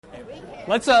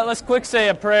Let's quick say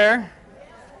a prayer,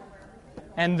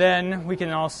 and then we can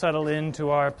all settle into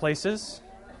our places.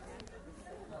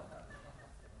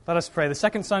 Let us pray. The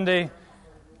second Sunday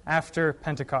after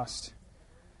Pentecost.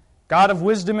 God of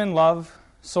wisdom and love,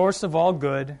 source of all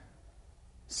good,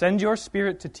 send your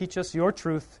Spirit to teach us your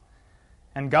truth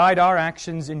and guide our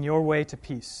actions in your way to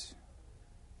peace.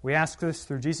 We ask this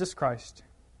through Jesus Christ.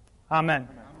 Amen.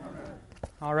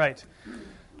 All right.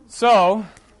 So,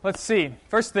 let's see.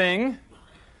 First thing,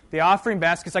 the offering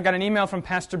baskets. I got an email from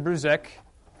Pastor Bruzek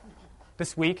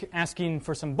this week asking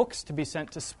for some books to be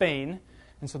sent to Spain.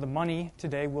 And so the money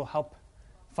today will help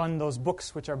fund those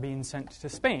books which are being sent to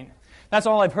Spain. That's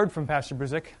all I've heard from Pastor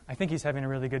Bruzek. I think he's having a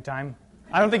really good time.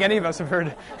 I don't think any of us have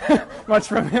heard much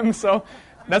from him, so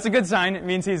that's a good sign. It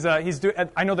means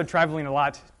I know they're traveling a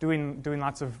lot, doing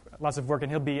lots of work,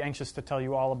 and he'll be anxious to tell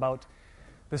you all about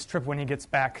this trip when he gets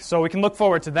back. So we can look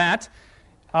forward to that.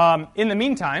 In the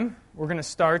meantime, we're going to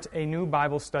start a new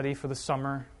Bible study for the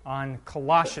summer on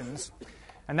Colossians.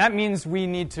 And that means we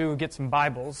need to get some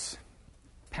Bibles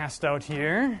passed out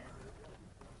here.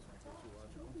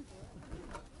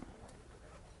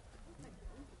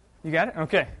 You got it?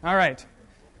 Okay. All right.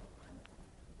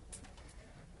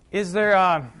 Is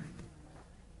there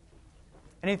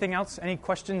anything else? Any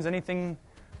questions? Anything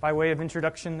by way of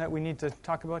introduction that we need to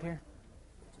talk about here?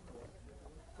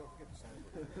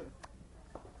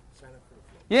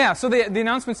 Yeah, so the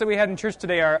announcements that we had in church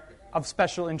today are of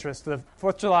special interest. The 4th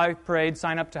of July parade,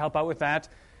 sign up to help out with that.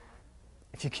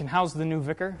 If you can house the new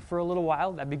vicar for a little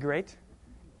while, that'd be great.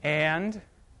 And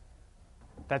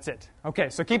that's it. Okay,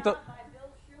 so keep the...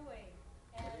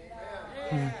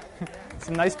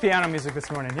 Some nice piano music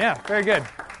this morning. Yeah, very good.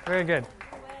 Very good.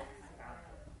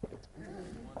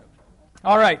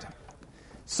 All right.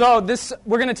 So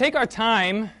we're going to take our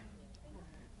time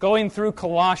going through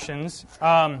Colossians.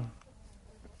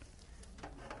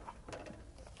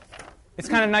 It's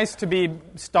kind of nice to be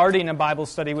starting a Bible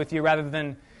study with you rather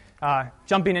than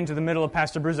jumping into the middle of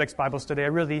Pastor Bruzek's Bible study. I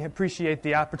really appreciate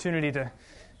the opportunity to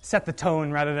set the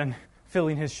tone rather than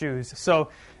filling his shoes. So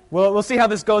we'll see how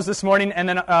this goes this morning, and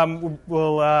then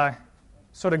we'll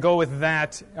sort of go with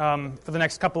that for the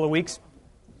next couple of weeks.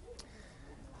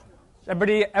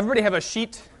 Everybody have a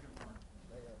sheet,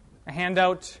 a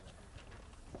handout?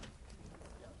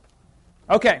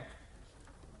 Okay.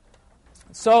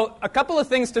 So a couple of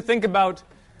things to think about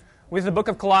with the book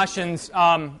of Colossians.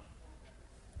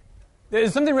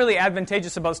 There's something really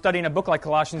advantageous about studying a book like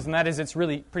Colossians, and that is it's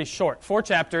really pretty short. 4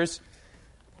 chapters,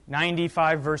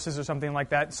 95 verses or something like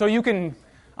that. So you can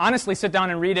honestly sit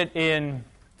down and read it in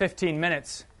 15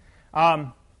 minutes.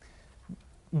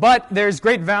 But there's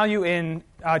great value in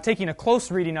taking a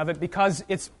close reading of it because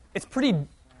it's pretty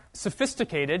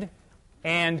sophisticated,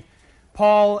 and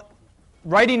Paul,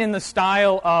 writing in the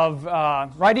style of,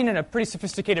 writing in a pretty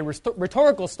sophisticated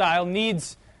rhetorical style,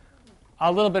 needs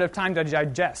a little bit of time to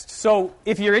digest. So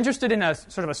if you're interested in a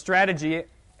sort of a strategy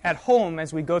at home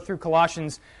as we go through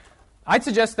Colossians, I'd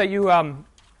suggest that you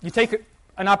take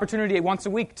an opportunity once a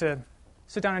week to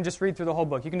sit down and just read through the whole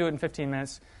book. You can do it in 15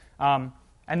 minutes. And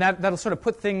that'll sort of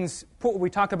put what we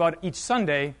talk about each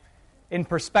Sunday in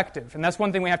perspective. And that's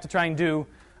one thing we have to try and do.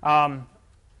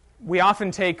 We often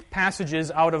take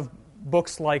passages out of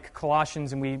books like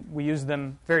Colossians, and we use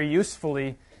them very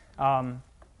usefully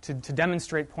to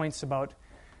demonstrate points about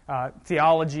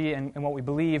theology and what we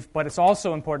believe. But it's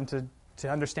also important to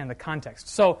understand the context.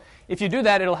 So if you do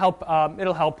that, it'll help.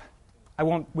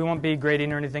 We won't be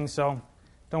grading or anything, so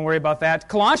don't worry about that.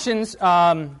 Colossians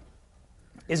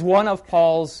is one of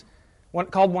Paul's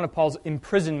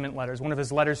imprisonment letters, one of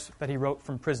his letters that he wrote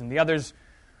from prison. The others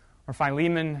are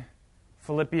Philemon,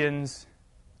 Philippians,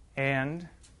 and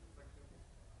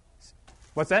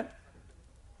what's that?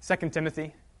 2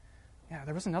 Timothy. Yeah,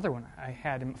 there was another one I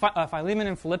had. Philemon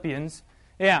and Philippians.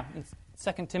 Yeah,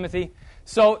 2 Timothy.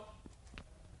 So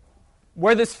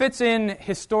where this fits in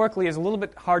historically is a little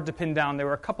bit hard to pin down. There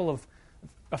were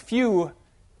a few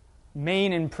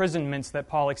main imprisonments that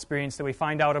Paul experienced that we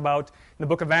find out about in the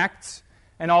book of Acts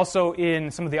and also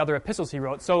in some of the other epistles he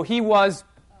wrote. So he was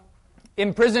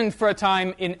imprisoned for a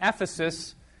time in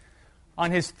Ephesus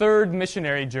on his 3rd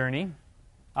missionary journey,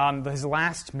 his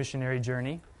last missionary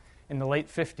journey in the late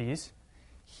 50s.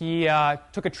 He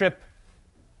took a trip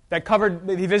that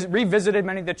he revisited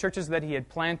many of the churches that he had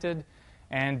planted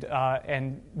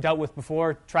and dealt with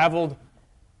before, traveled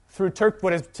through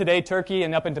what is today Turkey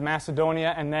and up into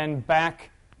Macedonia, and then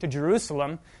back to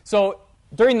Jerusalem. So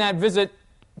during that visit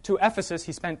to Ephesus,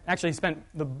 he spent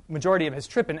the majority of his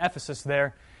trip in Ephesus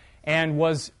there, and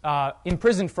was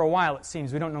imprisoned for a while, it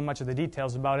seems. We don't know much of the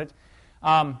details about it.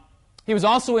 He was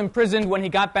also imprisoned when he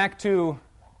got back to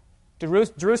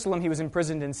Jerusalem. He was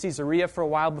imprisoned in Caesarea for a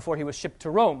while before he was shipped to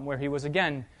Rome, where he was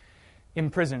again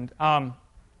imprisoned.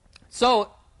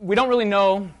 So we don't really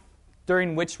know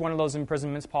during which one of those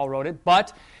imprisonments Paul wrote it,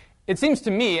 but it seems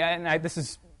to me, and this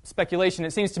is speculation,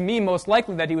 it seems to me most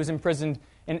likely that he was imprisoned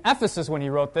in Ephesus when he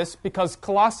wrote this, because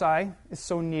Colossae is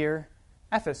so near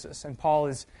Ephesus, and Paul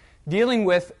is dealing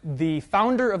with the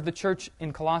founder of the church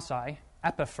in Colossae,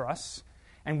 Epaphras,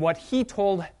 and what he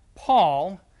told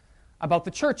Paul about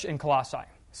the church in Colossae.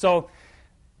 So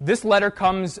this letter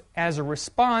comes as a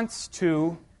response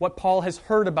to what Paul has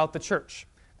heard about the church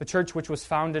which was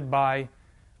founded by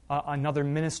another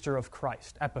minister of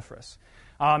Christ, Epaphras.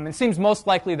 It seems most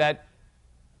likely that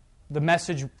the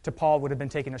message to Paul would have been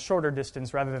taken a shorter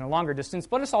distance rather than a longer distance,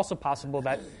 but it's also possible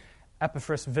that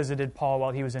Epaphras visited Paul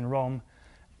while he was in Rome.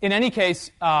 In any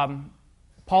case,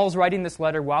 Paul's writing this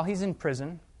letter while he's in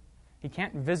prison. He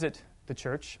can't visit the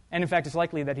church, and in fact it's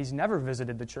likely that he's never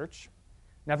visited the church,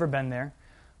 never been there,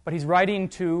 but he's writing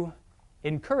to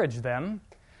encourage them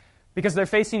because they're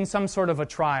facing some sort of a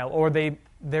trial, or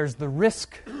there's the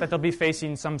risk that they'll be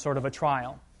facing some sort of a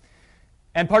trial.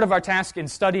 And part of our task in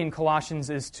studying Colossians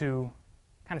is to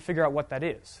kind of figure out what that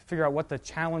is, figure out what the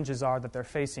challenges are that they're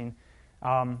facing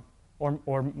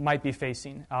or might be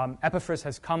facing. Epaphras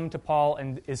has come to Paul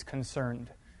and is concerned,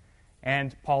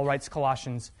 and Paul writes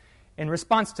Colossians in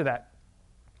response to that.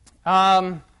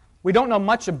 We don't know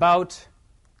much about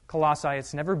Colossae.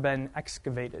 It's never been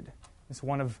excavated. It's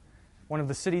one of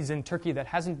the cities in Turkey that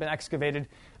hasn't been excavated.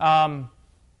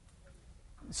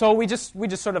 So we just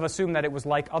sort of assume that it was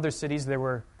like other cities. There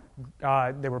were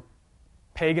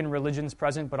pagan religions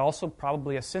present, but also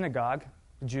probably a synagogue.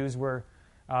 The Jews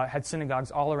had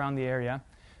synagogues all around the area.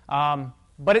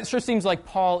 But it sure seems like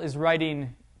Paul is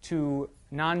writing to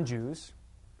non-Jews,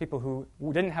 people who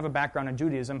didn't have a background in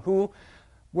Judaism, who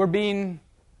were being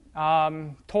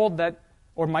told that,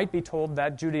 or might be told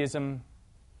that Judaism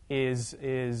is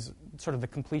sort of the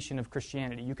completion of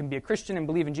Christianity. You can be a Christian and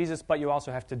believe in Jesus, but you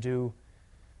also have to do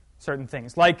certain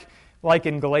things. Like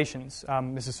in Galatians.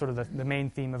 This is sort of the main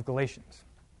theme of Galatians.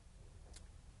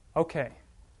 Okay.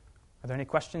 Are there any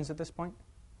questions at this point?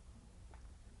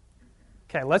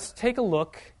 Okay, let's take a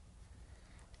look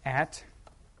at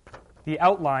the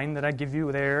outline that I give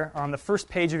you there on the first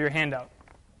page of your handout.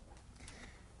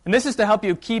 And this is to help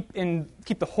you keep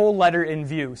the whole letter in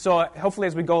view. So hopefully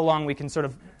as we go along we can sort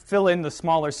of fill in the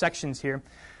smaller sections here.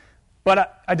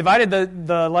 But I divided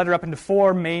the letter up into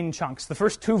four main chunks. The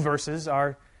first two verses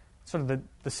are sort of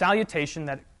the salutation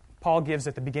that Paul gives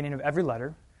at the beginning of every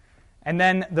letter. And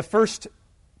then the first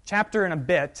chapter and a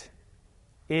bit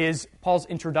is Paul's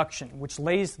introduction, which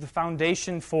lays the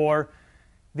foundation for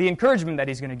the encouragement that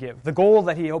he's going to give, the goal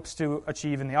that he hopes to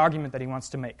achieve, and the argument that he wants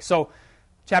to make. So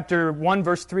chapter 1,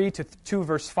 verse 3 to 2,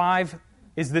 verse 5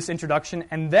 is this introduction.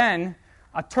 And then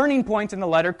a turning point in the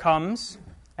letter comes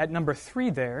at number 3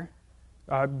 there,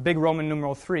 big Roman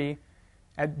numeral 3.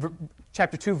 At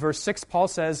chapter 2, verse 6, Paul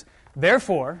says,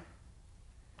 "Therefore,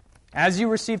 as you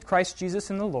received Christ Jesus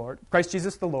the Lord,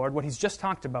 what he's just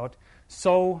talked about,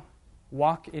 so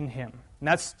walk in him." And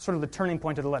that's sort of the turning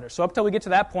point of the letter. So up till we get to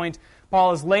that point,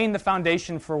 Paul is laying the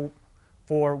foundation for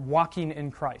walking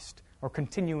in Christ, or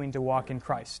continuing to walk in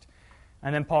Christ.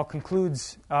 And then Paul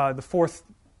concludes the fourth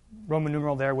Roman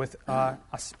numeral there with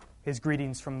his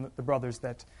greetings from the brothers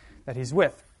that he's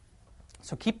with.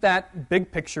 So keep that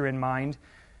big picture in mind,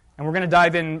 and we're going to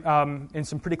dive in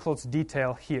some pretty close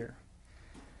detail here.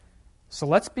 So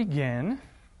let's begin.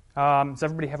 Does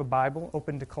everybody have a Bible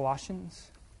open to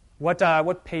Colossians?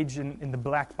 What page in the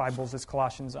black Bibles is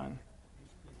Colossians on?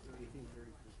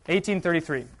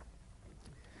 1833.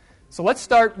 So let's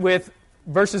start with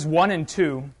verses 1 and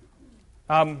 2.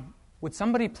 Would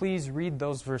somebody please read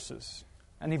those verses?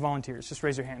 Any volunteers? Just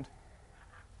raise your hand.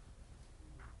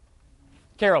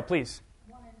 Carol, please.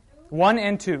 1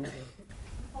 and 2.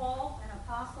 Paul, an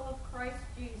apostle of Christ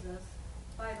Jesus,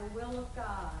 by the will of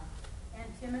God, and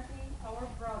Timothy, our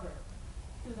brother,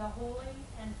 to the holy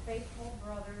and faithful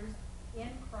brothers in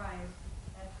Christ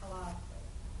at Colossae.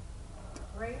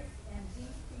 Grace and peace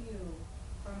to you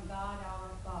from God our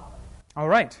Father. All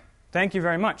right. Thank you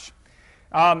very much.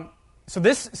 So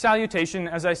this salutation,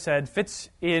 as I said, fits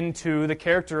into the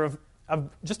character of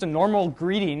just a normal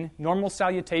greeting, normal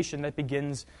salutation that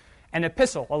begins an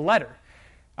epistle, a letter.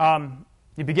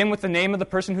 You begin with the name of the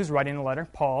person who's writing the letter,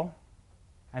 Paul,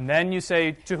 and then you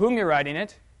say to whom you're writing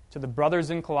it, to the brothers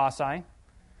in Colossae,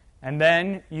 and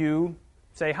then you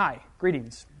say, "Hi,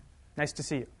 greetings, nice to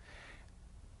see you."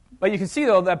 But you can see,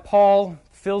 though, that Paul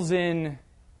fills in,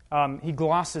 he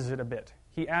glosses it a bit.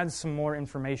 He adds some more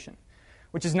information.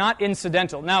 which is not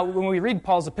incidental. Now, when we read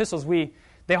Paul's epistles, the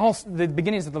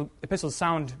beginnings of the epistles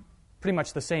sound pretty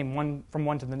much the same, from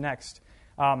one to the next.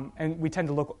 And we tend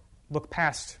to look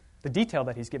past the detail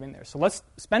that he's giving there. So let's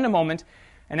spend a moment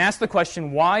and ask the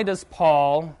question, why does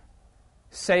Paul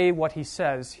say what he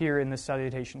says here in this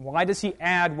salutation? Why does he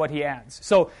add what he adds?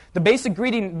 So the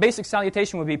basic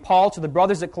salutation would be, Paul to the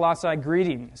brothers at Colossae,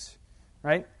 greetings.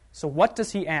 Right? So what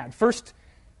does he add? First,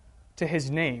 to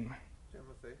his name.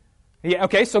 Timothy. Yeah,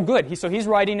 okay, so good. So he's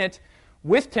writing it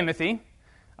with Timothy,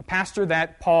 a pastor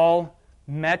that Paul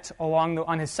met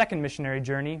on his second missionary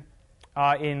journey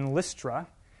in Lystra,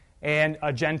 and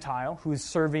a Gentile who's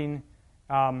serving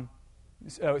along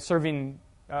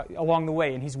the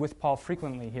way, and he's with Paul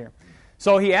frequently here.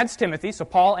 So he adds Timothy, so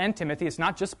Paul and Timothy. It's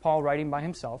not just Paul writing by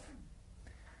himself.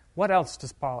 What else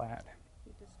does Paul add?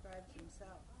 He describes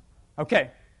himself.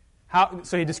 Okay,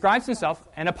 so he describes himself,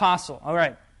 an apostle. All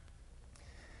right.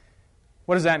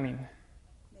 What does that mean?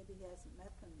 Maybe he hasn't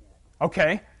met them yet.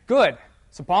 Okay, good.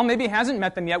 So Paul maybe hasn't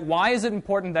met them yet. Why is it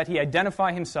important that he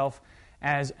identify himself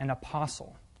as an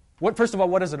apostle? First of all,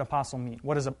 what does an apostle mean?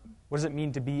 What does it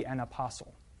mean to be an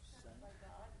apostle?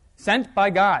 Sent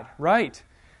by God, right.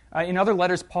 In other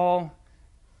letters, Paul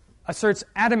asserts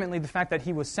adamantly the fact that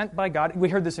he was sent by God. We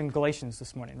heard this in Galatians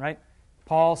this morning, right?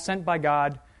 Paul sent by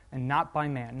God and not by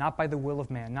man, not by the will of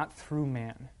man, not through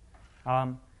man.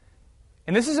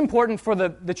 And this is important for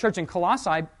the church in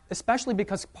Colossae, especially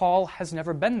because Paul has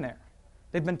never been there.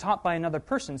 They've been taught by another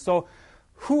person. So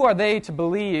who are they to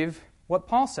believe what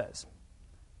Paul says?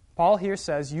 Paul here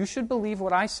says, you should believe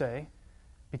what I say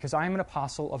because I am an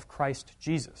apostle of Christ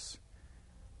Jesus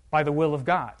by the will of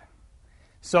God.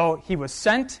 So he was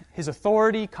sent. His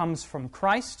authority comes from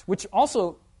Christ, which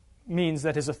also means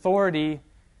that his authority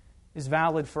is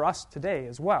valid for us today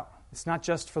as well. It's not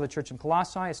just for the church in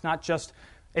Colossae. It's not just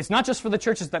for the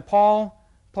churches that Paul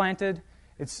planted.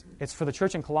 It's for the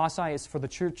church in Colossae. It's for the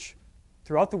church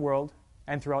throughout the world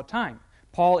and throughout time.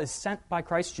 Paul is sent by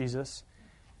Christ Jesus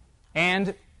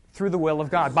and through the will of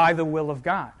God, by the will of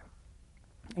God.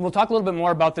 And we'll talk a little bit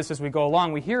more about this as we go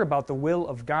along. We hear about the will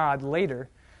of God later.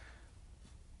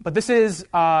 But this is,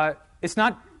 it's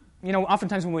not,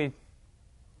 oftentimes when we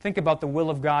think about the will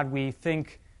of God, we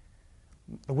think,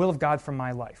 the will of God for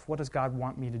my life. What does God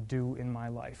want me to do in my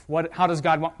life? What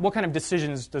kind of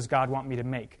decisions does God want me to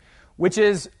make? Which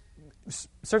is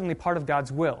certainly part of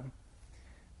God's will.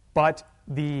 But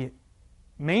the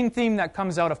main theme that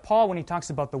comes out of Paul when he talks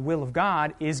about the will of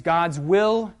God is God's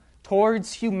will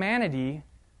towards humanity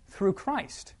through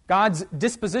Christ. God's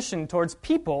disposition towards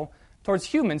people, towards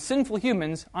humans, sinful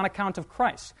humans, on account of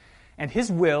Christ. And his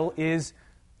will is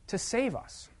to save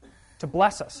us, to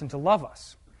bless us, and to love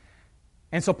us.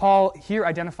 And so Paul here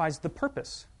identifies the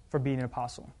purpose for being an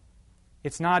apostle.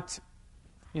 It's not,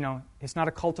 it's not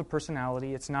a cult of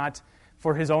personality. It's not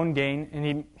for his own gain.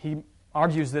 And he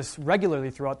argues this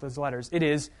regularly throughout those letters. It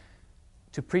is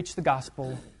to preach the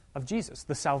gospel of Jesus,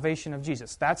 the salvation of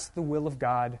Jesus. That's the will of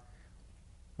God,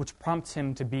 which prompts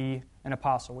him to be an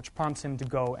apostle, which prompts him to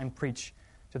go and preach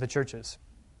to the churches.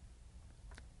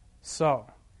 So,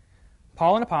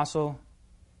 Paul, an apostle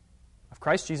of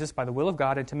Christ Jesus by the will of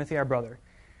God, and Timothy, our brother.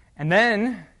 And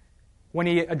then, when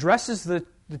he addresses the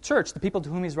church, the people to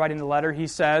whom he's writing the letter, he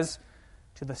says,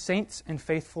 to the saints and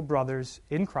faithful brothers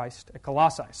in Christ at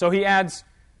Colossae. So he adds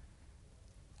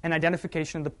an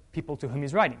identification of the people to whom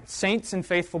he's writing. Saints and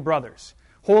faithful brothers.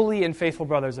 Holy and faithful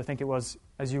brothers, I think it was,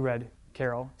 as you read,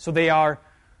 Carol. So they are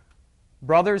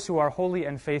brothers who are holy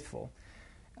and faithful.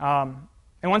 And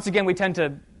once again, we tend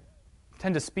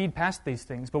to speed past these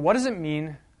things. But what does it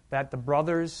mean that the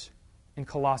brothers in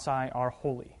Colossae are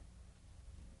holy?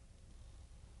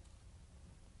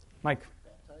 Mike?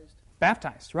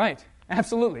 Baptized, right.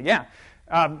 Absolutely, yeah.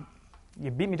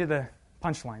 You beat me to the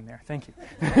punchline there. Thank you.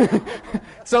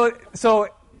 So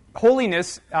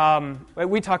holiness,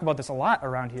 we talk about this a lot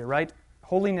around here, right?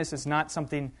 Holiness is not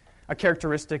a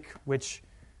characteristic which,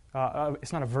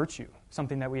 it's not a virtue,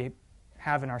 something that we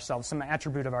have in ourselves, some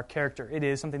attribute of our character. It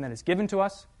is something that is given to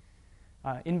us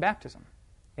in baptism.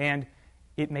 And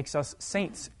it makes us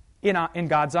saints in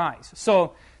God's eyes.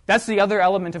 So that's the other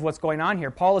element of what's going on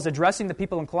here. Paul is addressing the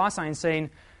people in Colossae and saying,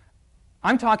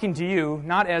 I'm talking to you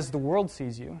not as the world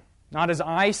sees you, not as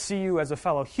I see you as a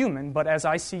fellow human, but as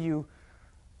I see you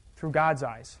through God's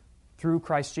eyes, through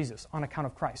Christ Jesus, on account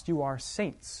of Christ. You are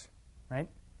saints, right?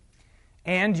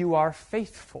 And you are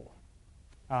faithful.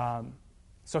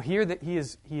 So here that he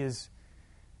is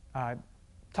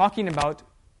talking about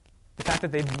the fact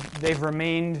that they've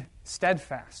remained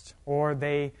steadfast, or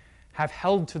they have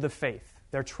held to the faith.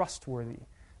 They're trustworthy.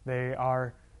 They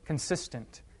are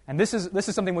consistent. And this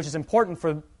is something which is important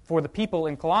for the people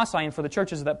in Colossae and for the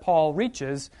churches that Paul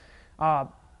reaches.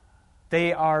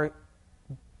 They are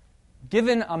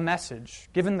given a message,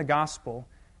 given the gospel,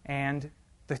 and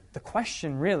the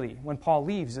question really, when Paul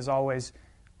leaves, is always,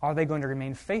 are they going to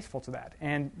remain faithful to that?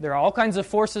 And there are all kinds of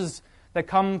forces that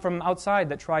come from outside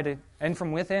that try to, and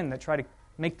from within, that try to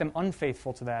make them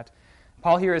unfaithful to that.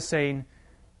 Paul here is saying,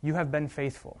 you have been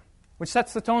faithful, which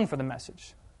sets the tone for the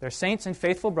message. They're saints and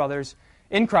faithful brothers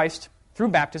in Christ through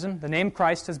baptism. The name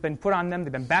Christ has been put on them.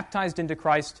 They've been baptized into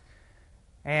Christ.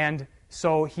 And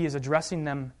so he is addressing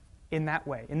them in that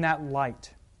way, in that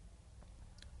light.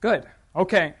 Good.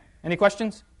 Okay. Any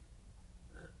questions?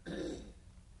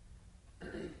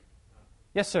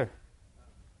 Yes, sir.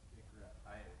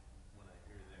 When I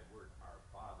hear that word, our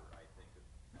Father, I think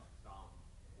of Psalm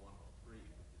 103,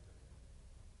 which is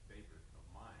a favorite of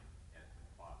mine, as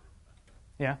the Father.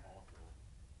 Yeah. Also,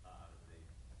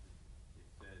 it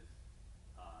says,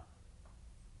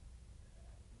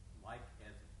 like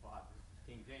as the Father, this is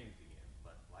King James again,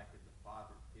 but like as the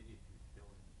Father pitied his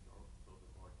children, so the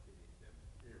Lord pitied them in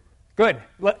spirit. Good.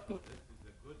 So this is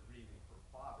a good reason for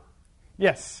Father.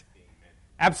 Yes.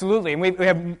 Absolutely,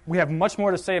 and we have much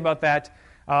more to say about that.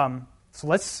 So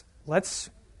let's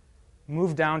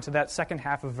move down to that second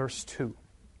half of verse 2.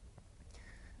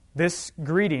 This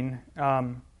greeting,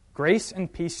 grace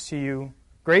and peace to you,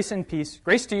 grace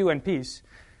to you and peace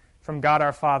from God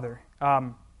our Father.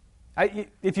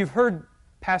 If you've heard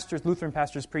Lutheran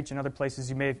pastors preach in other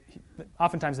places,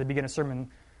 oftentimes they begin a sermon,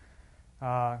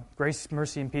 grace,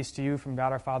 mercy, and peace to you from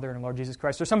God our Father and Lord Jesus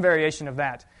Christ. There's some variation of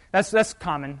that. That's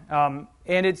common,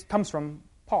 and it comes from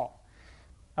Paul.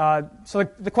 So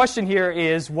the question here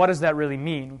is, what does that really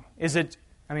mean? Is it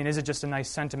just a nice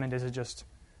sentiment? Is it just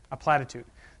a platitude?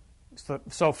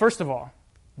 So first of all,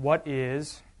 what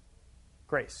is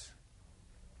grace?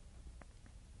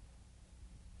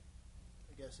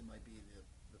 I guess it might be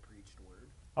the preached word.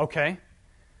 Okay.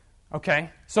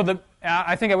 So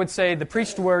I think I would say the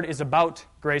preached word is about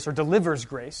grace or delivers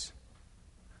grace.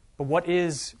 But what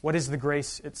is the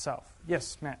grace itself?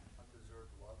 Yes, Matt.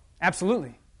 Undeserved love.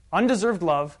 Absolutely. Undeserved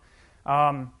love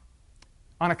on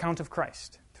account of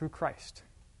Christ, through Christ.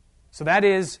 So that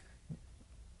is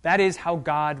how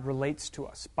God relates to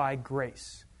us, by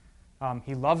grace.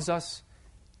 He loves us,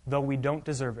 though we don't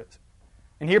deserve it.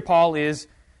 And here Paul is,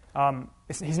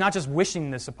 he's not just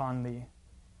wishing this upon the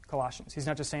Colossians. He's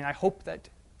not just saying, I hope that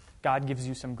God gives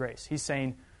you some grace. He's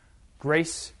saying,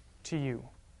 grace to you.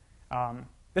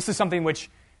 This is something which,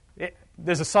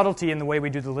 there's a subtlety in the way we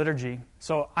do the liturgy.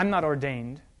 So I'm not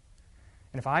ordained.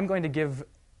 And if I'm going to give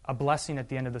a blessing at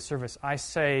the end of the service, I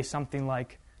say something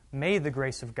like, may the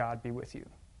grace of God be with you.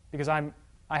 Because I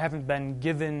haven't been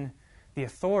given the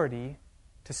authority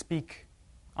to speak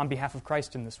on behalf of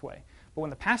Christ in this way. But when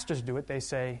the pastors do it, they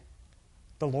say,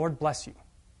 the Lord bless you.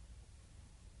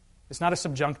 It's not a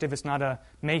subjunctive. It's not a,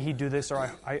 may he do this,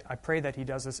 or I pray that he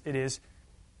does this. It is,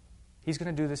 he's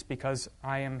going to do this because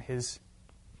I am his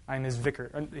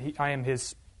vicar.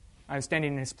 I'm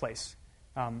standing in his place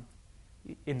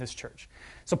in this church.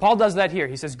 So Paul does that here.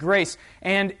 He says grace.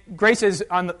 And grace is,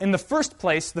 in the first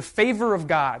place, the favor of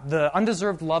God, the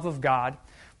undeserved love of God,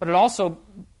 but it also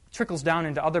trickles down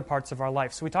into other parts of our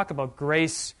life. So we talk about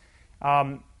grace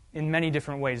in many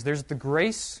different ways. There's the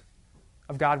grace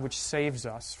of God which saves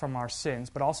us from our sins,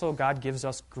 but also God gives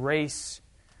us grace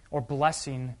or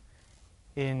blessing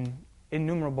in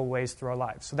innumerable ways through our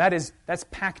lives. So that's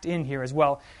packed in here as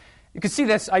well. You can see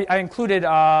this. I included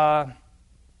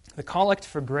the collect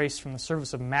for grace from the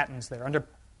service of Matins there. Under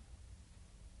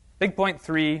big point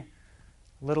 3,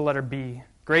 little letter B,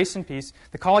 grace and peace.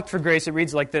 The collect for grace, it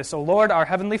reads like this. O Lord, our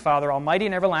heavenly Father, almighty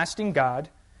and everlasting God,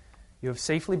 you have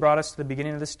safely brought us to the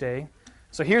beginning of this day.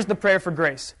 So here's the prayer for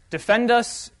grace. Defend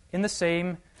us in the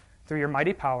same through your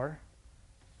mighty power,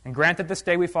 and grant that this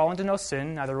day we fall into no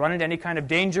sin, neither run into any kind of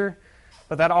danger,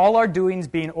 but that all our doings,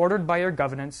 being ordered by your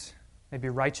governance, may be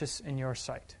righteous in your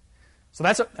sight. So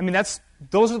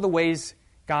those are the ways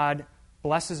God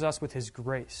blesses us with his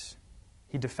grace.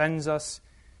 He defends us,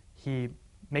 he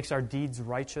makes our deeds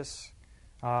righteous,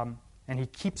 and he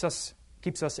keeps us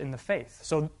in the faith.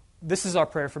 So this is our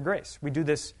prayer for grace. We do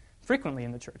this frequently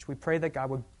in the church. We pray that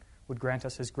God would grant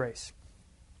us his grace.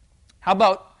 How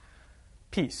about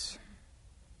peace?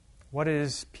 What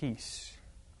is peace?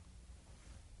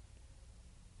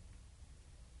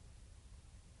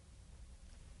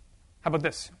 How about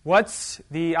this? What's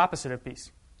the opposite of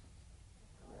peace?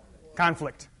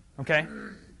 Conflict. Okay?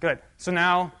 Good. So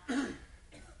now,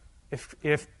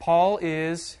 if Paul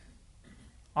is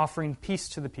offering peace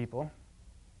to the people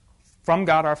from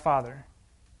God our Father,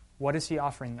 what is he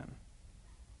offering them?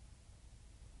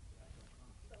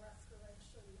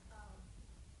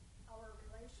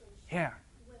 Yeah.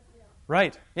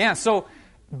 Right. Yeah, so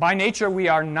by nature we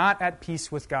are not at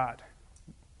peace with God.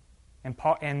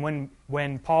 And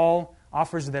when Paul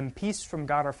offers them peace from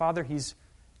God our Father, he's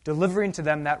delivering to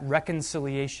them that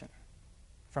reconciliation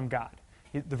from God.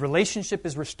 The relationship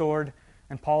is restored,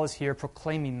 and Paul is here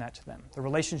proclaiming that to them. The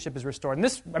relationship is restored. And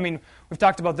this, we've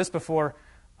talked about this before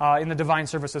in the divine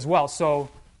service as well. So,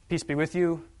 peace be with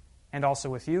you and also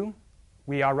with you.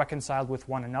 We are reconciled with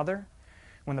one another.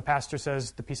 When the pastor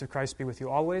says, the peace of Christ be with you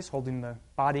always, holding the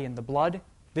body and the blood,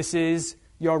 this is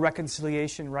your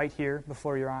reconciliation right here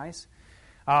before your eyes.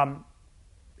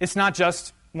 It's not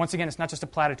just, once again, it's not just a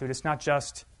platitude. It's not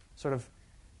just sort of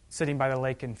sitting by the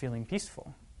lake and feeling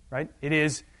peaceful, right? It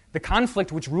is the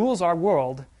conflict which rules our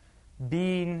world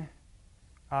being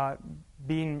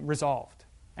resolved.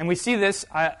 And we see this,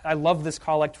 I love this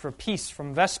collect for peace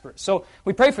from Vespers. So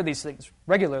we pray for these things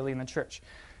regularly in the church.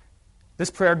 This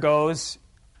prayer goes,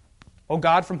 O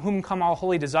God, from whom come all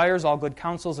holy desires, all good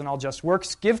counsels, and all just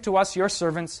works, give to us, your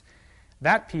servants,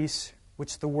 that peace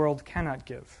which the world cannot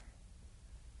give,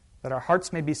 that our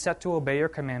hearts may be set to obey your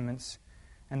commandments,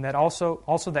 and that also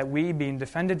that we, being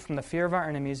defended from the fear of our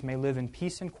enemies, may live in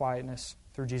peace and quietness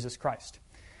through Jesus Christ.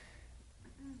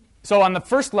 So on the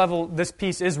first level, this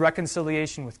peace is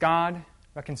reconciliation with God,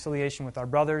 reconciliation with our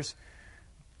brothers,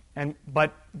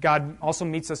 but God also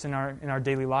meets us in our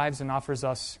daily lives and offers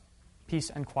us peace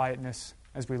and quietness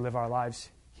as we live our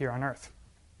lives here on earth.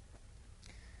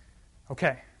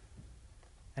 Okay.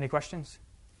 Any questions?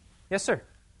 Yes, sir.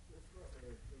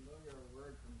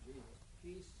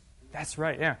 That's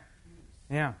right, yeah.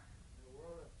 Yeah. In a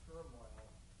world of turmoil,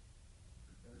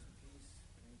 there's peace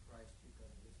in Christ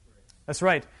because of His grace. That's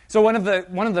right. So one of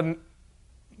the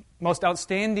most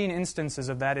outstanding instances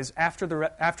of that is after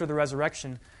the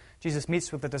resurrection, Jesus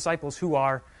meets with the disciples who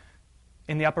are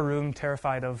in the upper room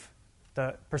terrified of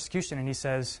the persecution, and he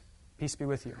says, peace be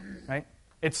with you, right?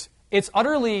 It's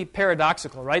utterly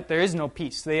paradoxical, right? There is no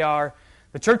peace. The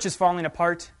church is falling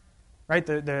apart, right?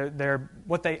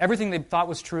 Everything they thought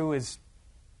was true is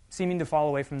seeming to fall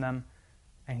away from them,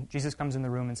 and Jesus comes in the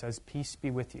room and says, peace be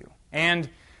with you. And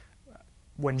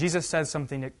when Jesus says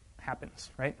something, it happens,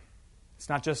 right? It's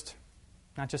not just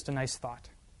a nice thought.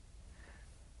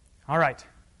 All right.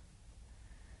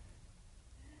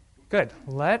 Good.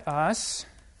 Let us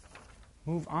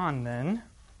move on then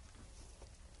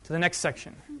to the next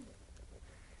section.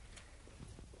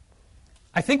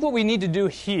 I think what we need to do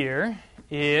here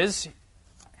is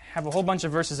have a whole bunch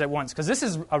of verses at once, because this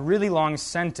is a really long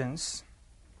sentence,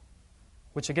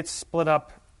 which it gets split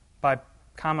up by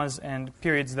commas and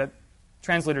periods that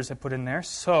translators have put in there.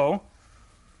 So,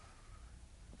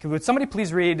 would somebody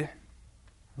please read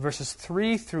verses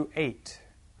 3 through 8?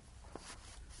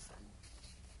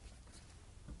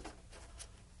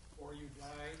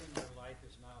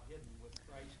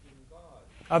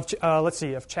 Of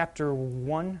chapter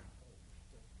 1.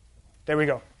 There we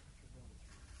go.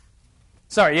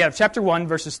 Sorry, chapter 1,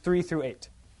 verses 3 through 8.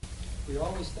 We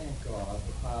always thank God,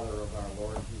 the Father of our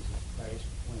Lord Jesus Christ,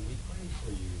 when we pray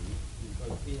for you,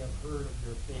 because we have heard of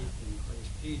your faith in Christ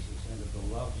Jesus and of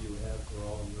the love you have for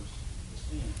all the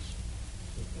saints.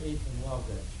 The faith and love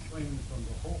that spring from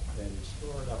the hope that is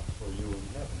stored up for you in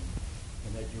heaven,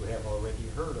 and that you have already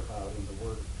heard about in the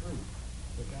word of truth,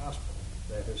 the gospel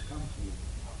that has come to you.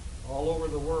 All over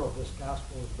the world, this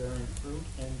gospel is bearing fruit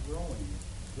and growing,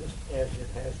 just as it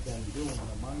has been doing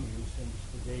among you since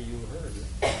the day you heard it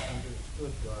and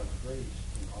understood God's grace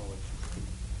in all its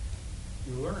truth.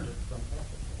 You learned it from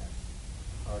Epaphroditus,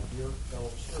 our dear fellow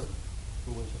servant,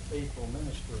 who was a faithful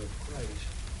minister of Christ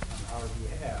on our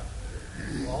behalf,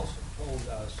 who also told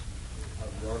us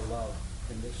of your love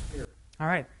in the Spirit. All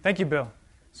right. Thank you, Bill.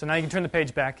 So now you can turn the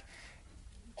page back.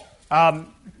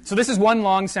 So this is one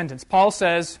long sentence. Paul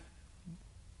says,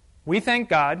 we thank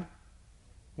God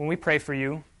when we pray for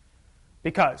you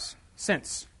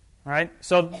since. All right?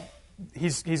 So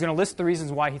he's going to list the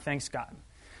reasons why he thanks God.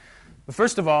 But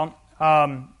first of all,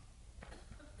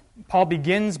 Paul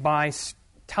begins by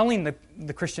telling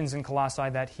the Christians in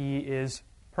Colossae that he is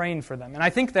praying for them. And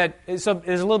I think that there's a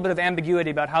little bit of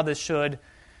ambiguity about how this should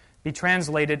be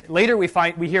translated. Later we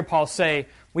hear Paul say,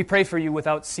 we pray for you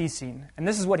without ceasing. And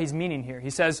this is what he's meaning here. He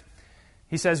says,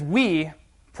 we,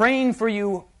 praying for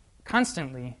you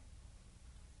constantly,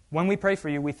 when we pray for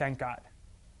you, we thank God,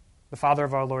 the Father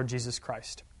of our Lord Jesus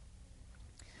Christ.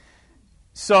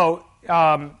 So,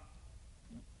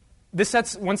 this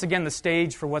sets, once again, the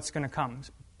stage for what's going to come.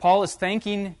 Paul is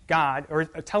thanking God, or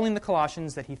telling the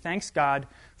Colossians that he thanks God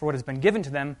for what has been given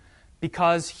to them,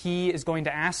 because he is going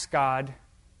to ask God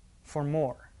for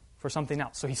more, for something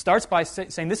else. So he starts by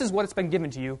saying, this is what has been given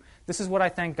to you, this is what I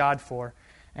thank God for,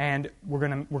 and we're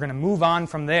going to move on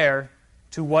from there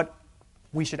to what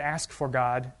we should ask from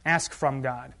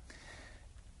God.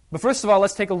 But first of all,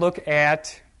 let's take a look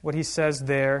at what he says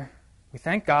there. We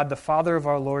thank God, the Father of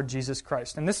our Lord Jesus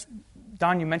Christ. And this,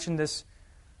 Don, you mentioned this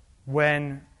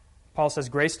when Paul says,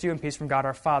 grace to you and peace from God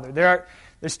our Father.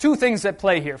 There's two things that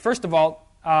play here. First of all,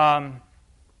 God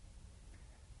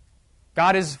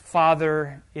is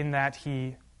Father in that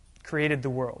He created the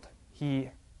world. He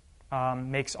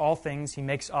makes all things. He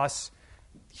makes us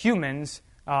humans.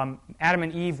 Adam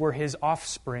and Eve were His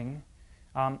offspring.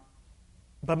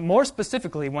 But more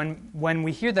specifically, when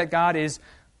we hear that God is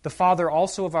the Father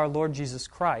also of our Lord Jesus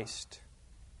Christ,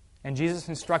 and Jesus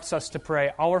instructs us to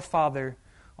pray, Our Father,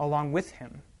 along with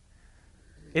Him,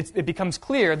 it becomes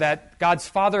clear that God's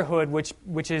fatherhood,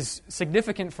 which is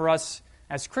significant for us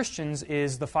as Christians,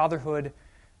 is the fatherhood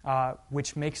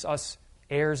which makes us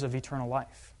heirs of eternal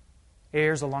life,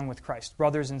 heirs along with Christ,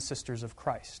 brothers and sisters of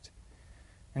Christ.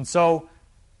 And so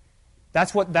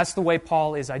that's the way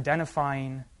Paul is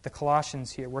identifying the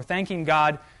Colossians here. We're thanking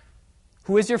God,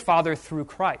 who is your Father through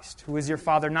Christ, who is your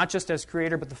Father not just as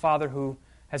Creator, but the Father who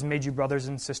has made you brothers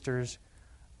and sisters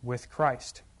with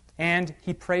Christ. And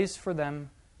He prays for them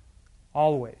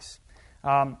always.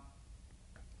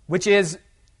 Which is,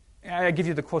 I give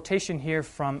you the quotation here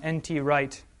from N.T.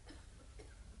 Wright,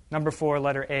 number 4,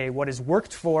 letter A. What is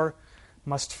worked for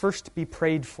must first be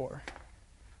prayed for.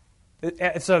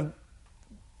 It's a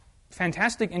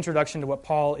fantastic introduction to what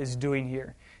Paul is doing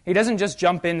here. He doesn't just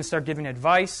jump in and start giving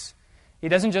advice. He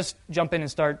doesn't just jump in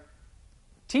and start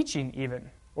teaching even,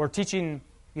 or teaching,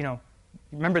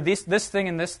 remember this thing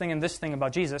and this thing and this thing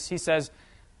about Jesus. He says,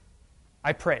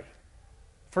 I pray.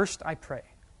 First I pray.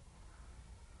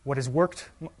 What is worked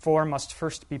for must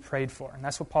first be prayed for. And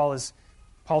that's what Paul's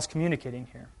communicating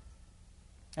here.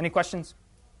 Any questions?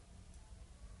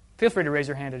 Feel free to raise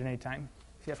your hand at any time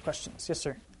if you have questions. Yes,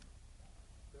 sir.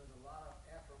 There's a lot of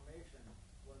affirmation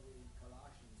for the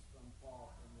Colossians from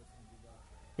Paul in this introduction.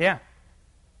 Yeah.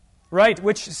 Right,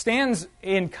 which stands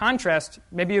in contrast,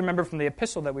 maybe you remember from the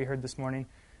epistle that we heard this morning,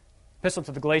 epistle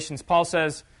to the Galatians. Paul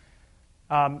says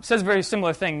a very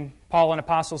similar thing, Paul, an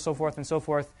apostle, so forth and so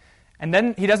forth. And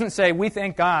then he doesn't say, we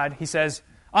thank God. He says,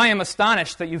 I am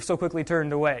astonished that you've so quickly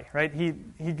turned away. Right? He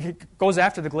goes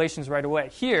after the Galatians right away.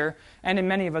 Here, and in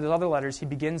many of his other letters, he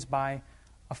begins by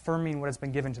affirming what has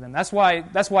been given to them. That's why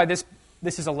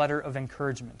this is a letter of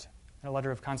encouragement, and a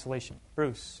letter of consolation.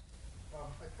 Bruce. I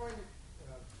find it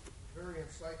very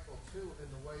insightful, too, in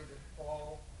the way that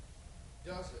Paul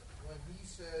does it. When he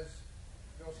says,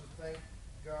 he goes to thank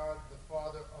God, the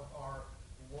Father of our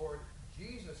Lord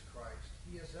Jesus Christ,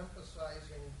 he is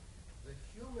emphasizing the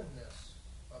humanness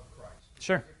of Christ.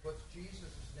 Sure. He puts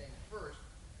Jesus' name first,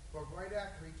 but right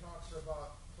after he talks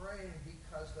about praying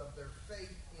because of their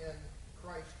faith in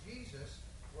Christ Jesus,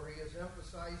 where he is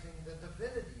emphasizing the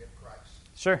divinity of Christ.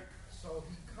 Sure. So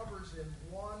he covers in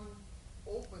one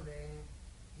opening,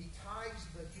 he ties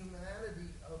the humanity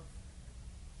of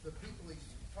the people he's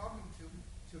talking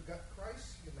to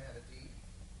Christ's humanity,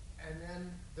 and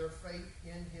then their faith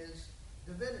in his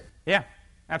divinity. Yeah,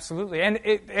 absolutely. And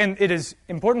it is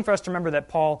important for us to remember that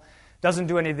Paul doesn't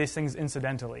do any of these things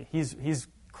incidentally. He's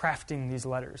crafting these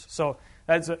letters. So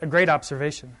that's a great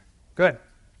observation. Good.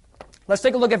 Let's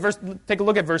take a look at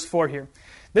verse 4 here.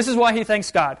 This is why he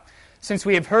thanks God. Since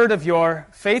we have heard of your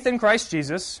faith in Christ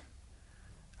Jesus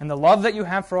and the love that you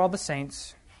have for all the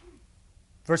saints,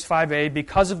 verse 5a,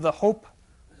 because of the hope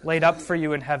laid up for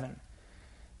you in heaven.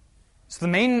 So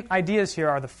the main ideas here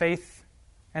are the faith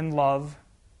and love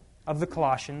of the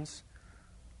Colossians,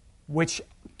 which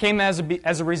came as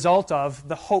a result of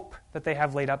the hope that they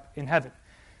have laid up in heaven.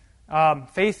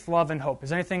 Faith, love, and hope.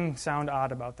 Does anything sound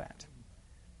odd about that?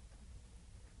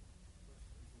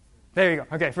 There you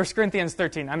go. Okay, 1 Corinthians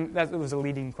 13. That was a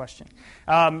leading question.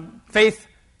 Faith,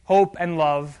 hope, and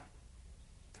love.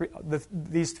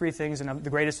 These three things, and the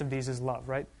greatest of these is love,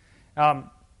 right?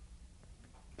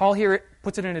 Paul here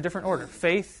puts it in a different order.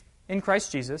 Faith in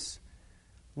Christ Jesus,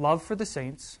 love for the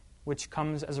saints, which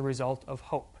comes as a result of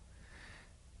hope.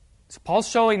 So Paul's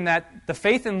showing that the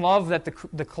faith and love that the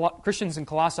Christians in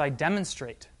Colossae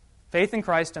demonstrate, faith in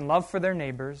Christ and love for their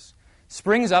neighbors,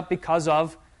 springs up because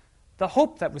of the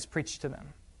hope that was preached to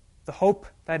them, the hope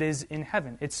that is in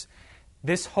heaven. It's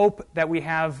this hope that we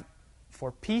have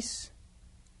for peace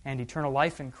and eternal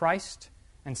life in Christ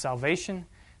and salvation.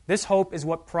 This hope is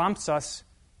what prompts us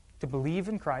to believe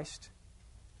in Christ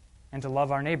and to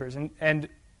love our neighbors. And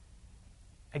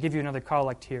I give you another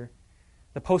collect here,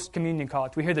 the post-communion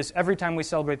collect. We hear this every time we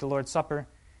celebrate the Lord's Supper.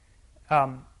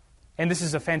 And this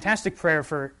is a fantastic prayer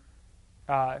for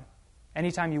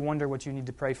anytime you wonder what you need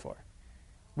to pray for.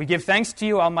 We give thanks to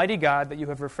you, Almighty God, that you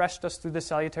have refreshed us through this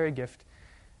salutary gift,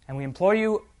 and we implore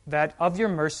you that of your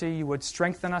mercy you would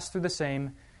strengthen us through the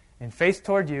same in faith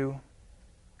toward you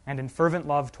and in fervent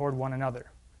love toward one another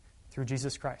through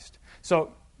Jesus Christ.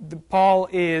 So Paul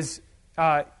is,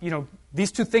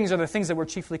 these two things are the things that we're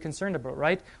chiefly concerned about,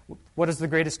 right? What is the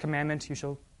greatest commandment? You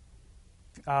shall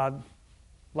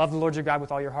love the Lord your God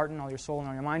with all your heart and all your soul and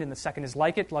all your mind. And the second is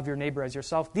like it, love your neighbor as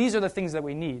yourself. These are the things that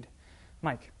we need.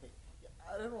 Mike.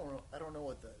 I don't know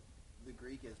what the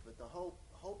Greek is, but the hope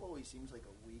always seems like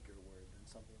a weaker word than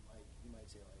something like, you might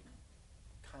say, like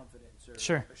confidence or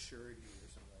Sure. assurity or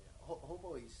something like that. Hope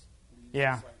always leaves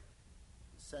Yeah. this like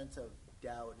sense of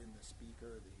doubt in the speaker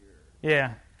or the hearer.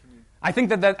 Yeah. I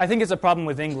think I think it's a problem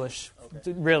with English,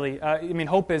 really.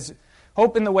 Hope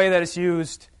in the way that it's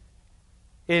used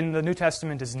in the New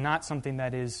Testament is not something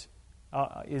that is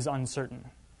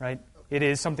uncertain, right? Okay. It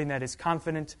is something that is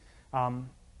confident.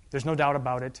 There's no doubt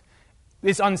about it.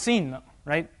 It's unseen, though,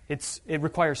 right? It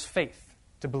requires faith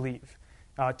to believe,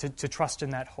 to trust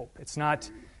in that hope. It's not,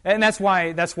 and that's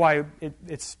why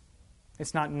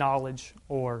it's not knowledge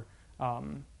or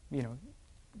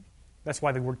that's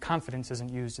why the word confidence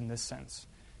isn't used in this sense.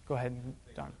 Go ahead,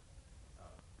 Don.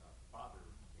 Father,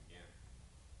 again,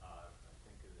 I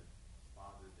think of the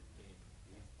Father that came to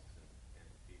Jesus, and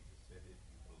Jesus said, if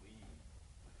you believe,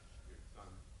 your son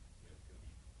can be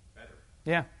better.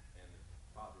 Yeah. And the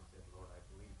Father said, Lord, I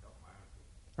believe, help my unbelief.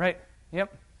 Right.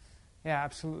 Yep. Yeah,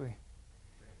 absolutely.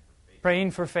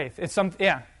 Praying for faith. It's some.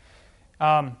 Yeah.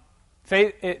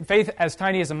 Faith as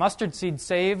tiny as a mustard seed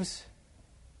saves.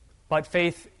 But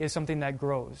faith is something that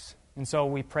grows, and so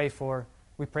we pray for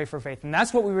faith, and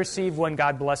that's what we receive when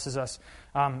God blesses us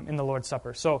in the Lord's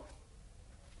Supper. So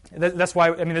that's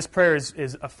why this prayer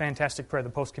is a fantastic prayer, the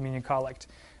post-communion collect.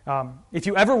 If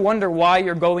you ever wonder why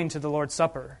you're going to the Lord's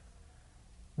Supper,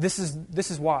 this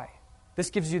is why. This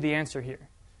gives you the answer here,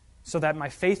 so that my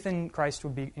faith in Christ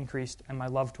would be increased and my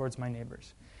love towards my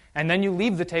neighbors, and then you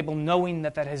leave the table knowing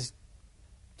that has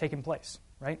taken place,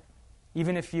 right?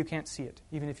 Even if you can't see it,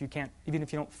 even if you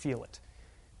don't feel it.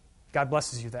 God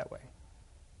blesses you that way.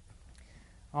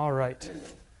 All right.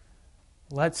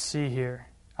 Let's see here.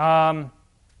 Love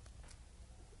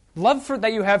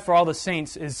that you have for all the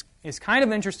saints is kind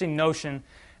of an interesting notion,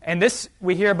 and this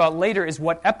we hear about later is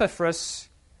what Epaphras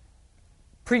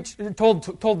told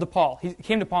to Paul. He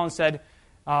came to Paul and said,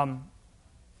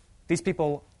 these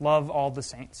people love all the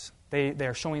saints. They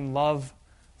are showing love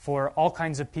for all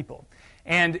kinds of people.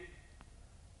 And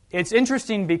it's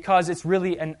interesting because it's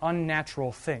really an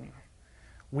unnatural thing.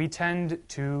 We tend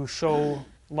to show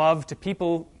love to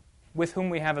people with whom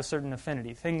we have a certain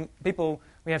affinity, people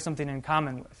we have something in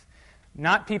common with,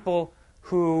 not people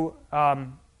who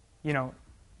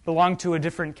belong to a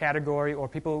different category or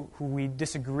people who we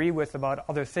disagree with about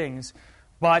other things.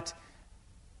 But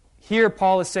here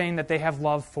Paul is saying that they have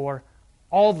love for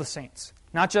all the saints,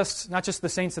 not just the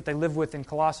saints that they live with in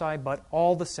Colossae, but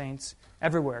all the saints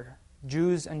everywhere.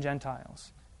 Jews and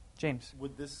Gentiles. James.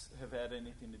 Would this have had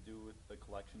anything to do with the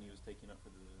collection he was taking up for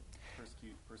the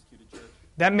persecuted church?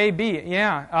 That may be,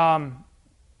 yeah.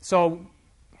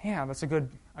 That's a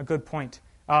good point.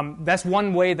 That's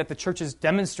one way that the churches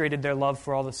demonstrated their love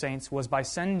for all the saints was by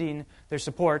sending their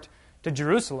support to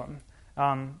Jerusalem,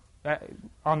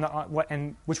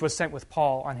 which was sent with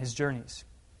Paul on his journeys.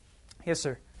 Yes,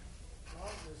 sir. Well,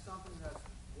 there's something that's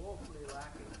woefully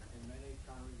lacking in many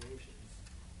congregations.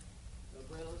 The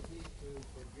ability to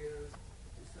forgive,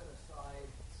 to set aside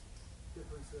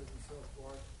differences and so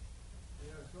forth.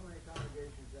 And there are so many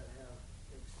congregations that have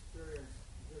experienced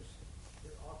there's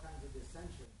all kinds of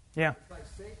dissension. Yeah. It's like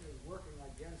Satan is working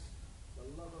against the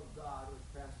love of God, which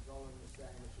passes all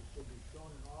understanding, which should be shown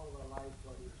in all of our lives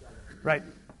toward each other. Right.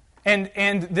 And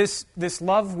this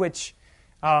love which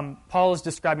Paul is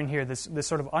describing here, this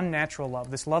sort of unnatural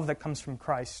love, this love that comes from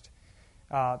Christ,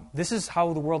 this is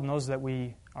how the world knows that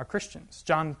we are Christians.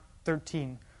 John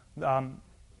 13,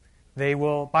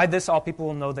 by this all people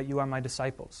will know that you are my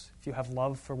disciples, if you have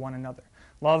love for one another.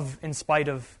 Love in spite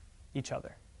of each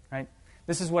other, right?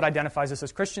 This is what identifies us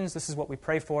as Christians. This is what we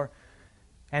pray for.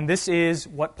 And this is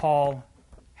what Paul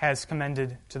has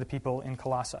commended to the people in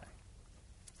Colossae.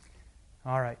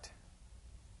 All right.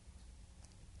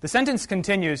 The sentence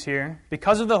continues here,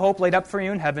 because of the hope laid up for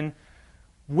you in heaven,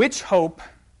 which hope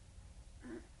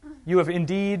you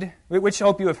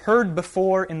have heard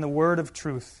before in the word of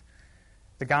truth,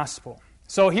 the gospel.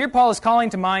 So here Paul is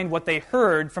calling to mind what they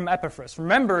heard from Epaphras.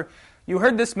 Remember, you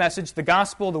heard this message, the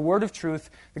gospel, the word of truth,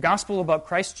 the gospel about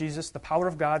Christ Jesus, the power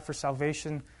of God for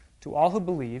salvation to all who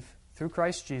believe through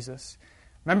Christ Jesus.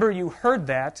 Remember, you heard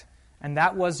that, and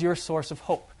that was your source of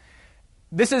hope.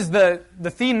 this is the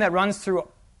theme that runs through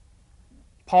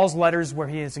Paul's letters where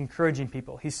he is encouraging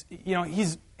people. He's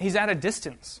at a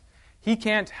distance. He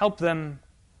can't help them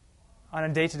on a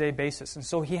day-to-day basis. And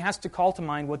so he has to call to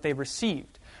mind what they've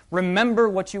received. Remember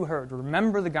what you heard.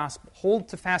 Remember the gospel. Hold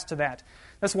fast to that.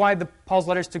 That's why Paul's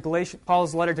letter to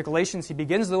Galatians, he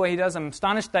begins the way he does. I'm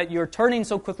astonished that you're turning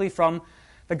so quickly from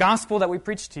the gospel that we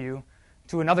preached to you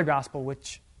to another gospel,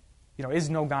 which is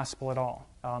no gospel at all.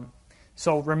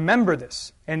 So remember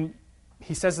this. And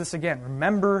he says this again.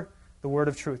 Remember the word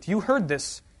of truth. You heard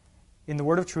this in the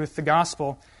word of truth, the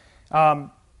gospel,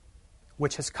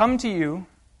 which has come to you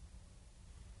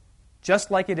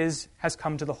just like it has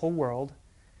come to the whole world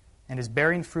and is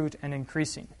bearing fruit and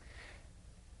increasing.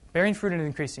 Bearing fruit and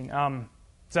increasing.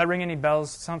 Does that ring any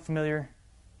bells? Sound familiar?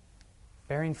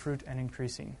 Bearing fruit and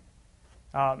increasing.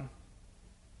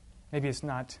 Maybe it's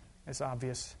not as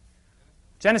obvious.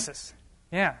 Genesis.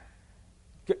 Yeah.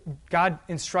 God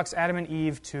instructs Adam and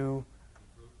Eve to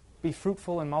be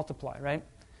fruitful and multiply, right?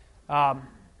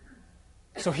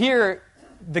 So here,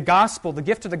 the gospel, the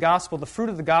gift of the gospel, the fruit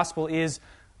of the gospel is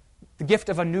the gift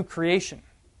of a new creation,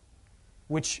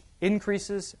 which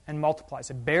increases and multiplies.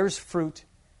 It bears fruit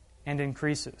and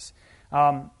increases.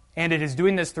 And it is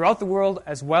doing this throughout the world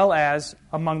as well as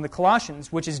among the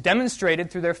Colossians, which is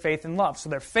demonstrated through their faith and love. So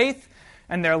their faith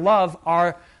and their love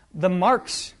are the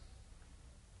marks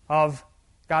of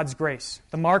God's grace,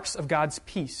 the marks of God's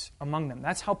peace among them.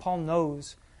 That's how Paul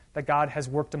knows that God has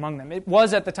worked among them. It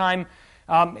was at the time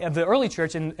of the early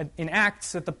church in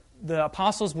Acts that the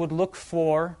apostles would look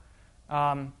for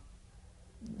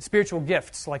spiritual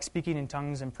gifts like speaking in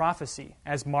tongues and prophecy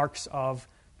as marks of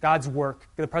God's work,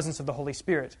 the presence of the Holy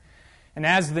Spirit. And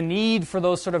as the need for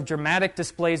those sort of dramatic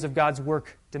displays of God's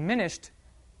work diminished,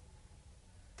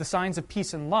 the signs of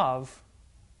peace and love,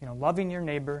 loving your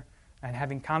neighbor and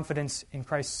having confidence in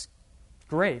Christ's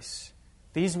grace,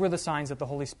 these were the signs that the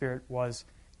Holy Spirit was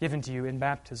given to you in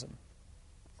baptism.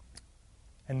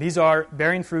 And these are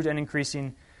bearing fruit and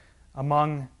increasing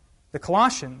among the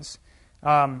Colossians.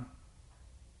 And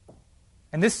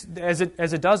this, as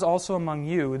it does also among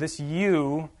you, this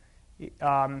you,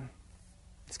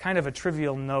 it's kind of a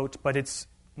trivial note, but it's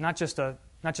not just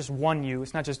one you.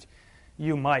 It's not just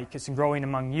you, Mike. It's growing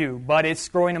among you, but it's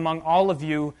growing among all of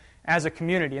you as a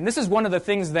community. And this is one of the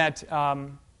things that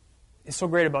is so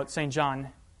great about St. John.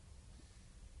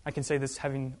 I can say this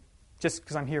just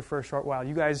because I'm here for a short while.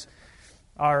 You guys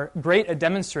are great at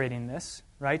demonstrating this,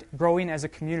 right? Growing as a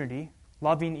community,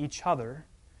 loving each other.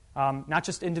 Not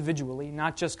just individually,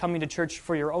 not just coming to church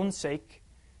for your own sake,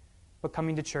 but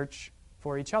coming to church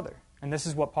for each other. And this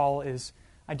is what Paul is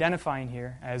identifying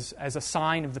here as a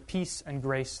sign of the peace and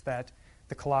grace that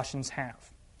the Colossians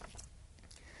have.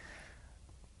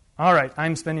 All right,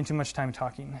 I'm spending too much time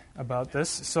talking about this,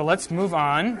 so let's move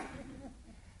on.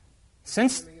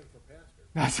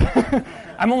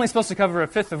 I'm only supposed to cover a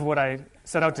fifth of what I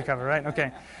set out to cover, right?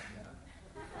 Okay.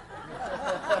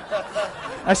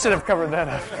 I should have covered that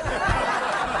up.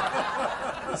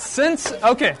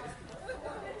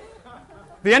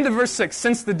 The end of verse 6,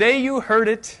 since the day you heard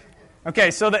it. Okay,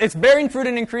 so it's bearing fruit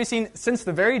and increasing since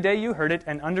the very day you heard it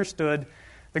and understood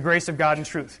the grace of God and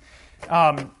truth.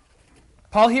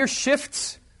 Paul here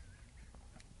shifts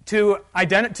to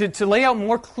lay out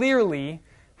more clearly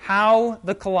how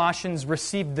the Colossians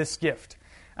received this gift.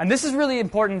 And this is really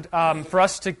important for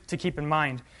us to keep in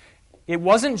mind. It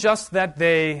wasn't just that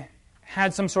they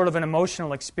had some sort of an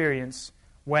emotional experience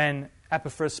when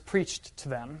Epaphras preached to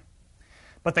them,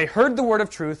 but they heard the word of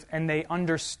truth and they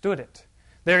understood it.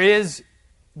 There is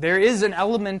an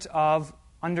element of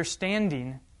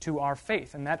understanding to our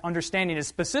faith, and that understanding is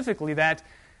specifically that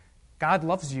God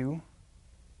loves you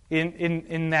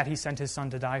in that He sent His Son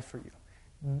to die for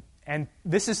you. And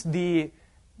this was the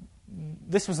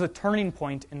turning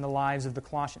point in the lives of the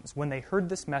Colossians, when they heard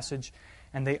this message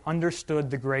and they understood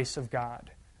the grace of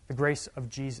God, the grace of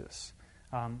Jesus,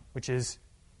 which is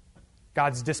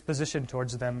God's disposition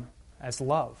towards them as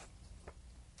love.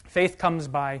 Faith comes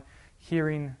by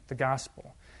hearing the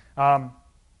gospel.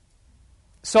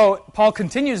 So Paul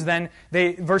continues then,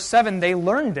 verse 7, they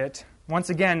learned it. Once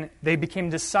again, they became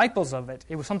disciples of it.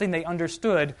 It was something they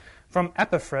understood from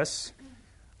Epaphras,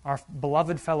 our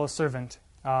beloved fellow servant,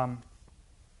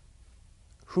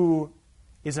 who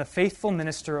is a faithful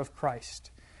minister of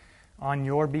Christ on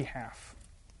your behalf.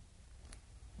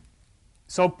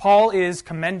 So Paul is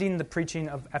commending the preaching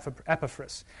of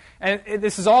Epaphras. And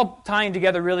this is all tying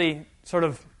together really sort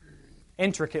of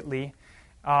intricately.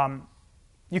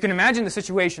 You can imagine the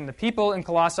situation. The people in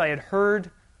Colossae had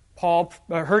heard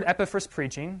Epaphras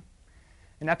preaching,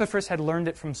 and Epaphras had learned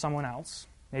it from someone else,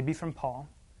 maybe from Paul.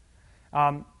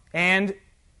 And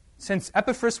since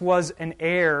Epaphras was an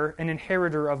heir, an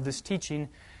inheritor of this teaching,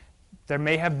 there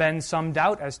may have been some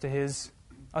doubt as to his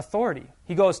authority.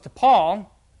 He goes to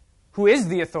Paul, who is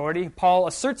the authority. Paul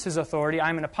asserts his authority.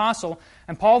 I'm an apostle.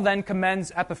 And Paul then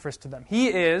commends Epaphras to them. He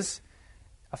is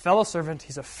a fellow servant.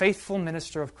 He's a faithful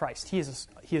minister of Christ. He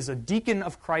is a deacon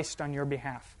of Christ on your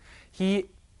behalf. He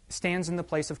stands in the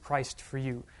place of Christ for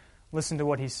you. Listen to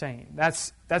what he's saying.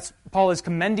 That's Paul is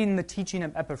commending the teaching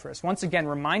of Epaphras. Once again,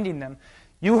 reminding them,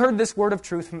 you heard this word of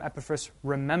truth from Epaphras.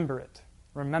 Remember it.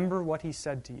 Remember what he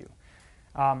said to you.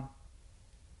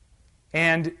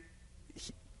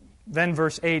 Then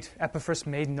verse 8, Epaphras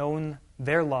made known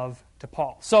their love to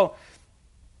Paul. So,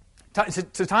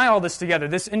 to tie all this together,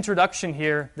 this introduction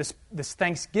here, this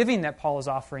thanksgiving that Paul is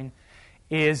offering,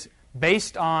 is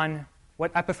based on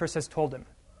what Epaphras has told him.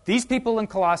 These people in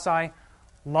Colossae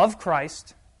love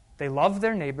Christ, they love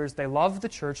their neighbors, they love the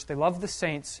church, they love the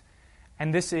saints,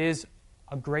 and this is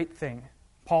a great thing.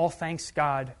 Paul thanks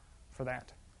God for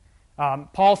that.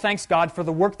 Paul thanks God for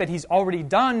the work that he's already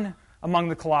done among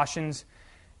the Colossians,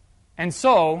 and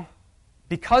so,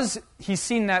 because he's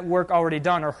seen that work already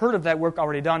done, or heard of that work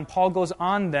already done, Paul goes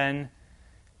on then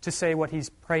to say what he's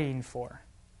praying for,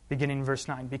 beginning in verse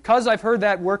 9. Because I've heard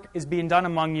that work is being done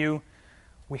among you,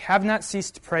 we have not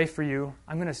ceased to pray for you.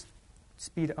 I'm going to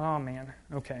speed... Oh, man.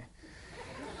 Okay.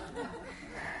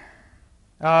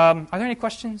 Are there any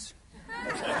questions?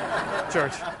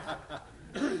 George.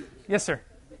 Yes, sir.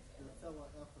 The fellow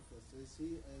Epaphras, is he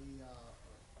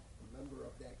a member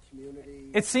of that community?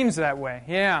 It seems that way,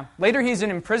 yeah. Later he's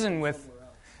in prison with...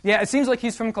 Yeah, it seems like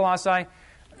he's from Colossae.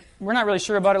 We're not really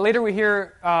sure about it. Later we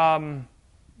hear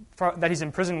that he's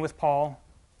in prison with Paul,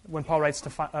 when Paul writes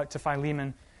to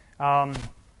Philemon.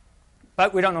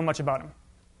 But we don't know much about him.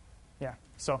 Yeah,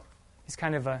 so he's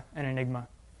kind of an enigma.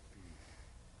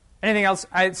 Anything else?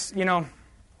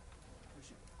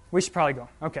 We should probably go.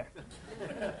 Okay.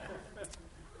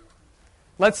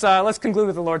 Let's conclude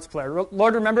with the Lord's Prayer.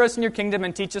 Lord, remember us in your kingdom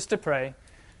and teach us to pray.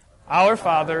 Our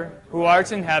Father, who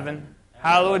art in heaven,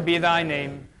 hallowed be thy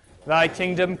name. Thy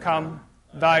kingdom come,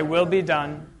 thy will be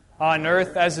done, on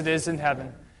earth as it is in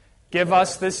heaven. Give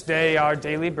us this day our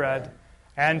daily bread,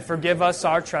 and forgive us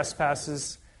our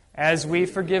trespasses, as we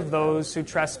forgive those who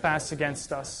trespass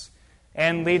against us.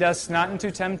 And lead us not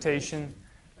into temptation,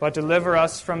 but deliver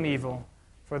us from evil.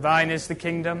 For thine is the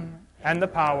kingdom, and the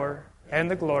power, and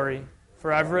the glory,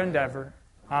 forever and ever.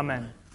 Amen.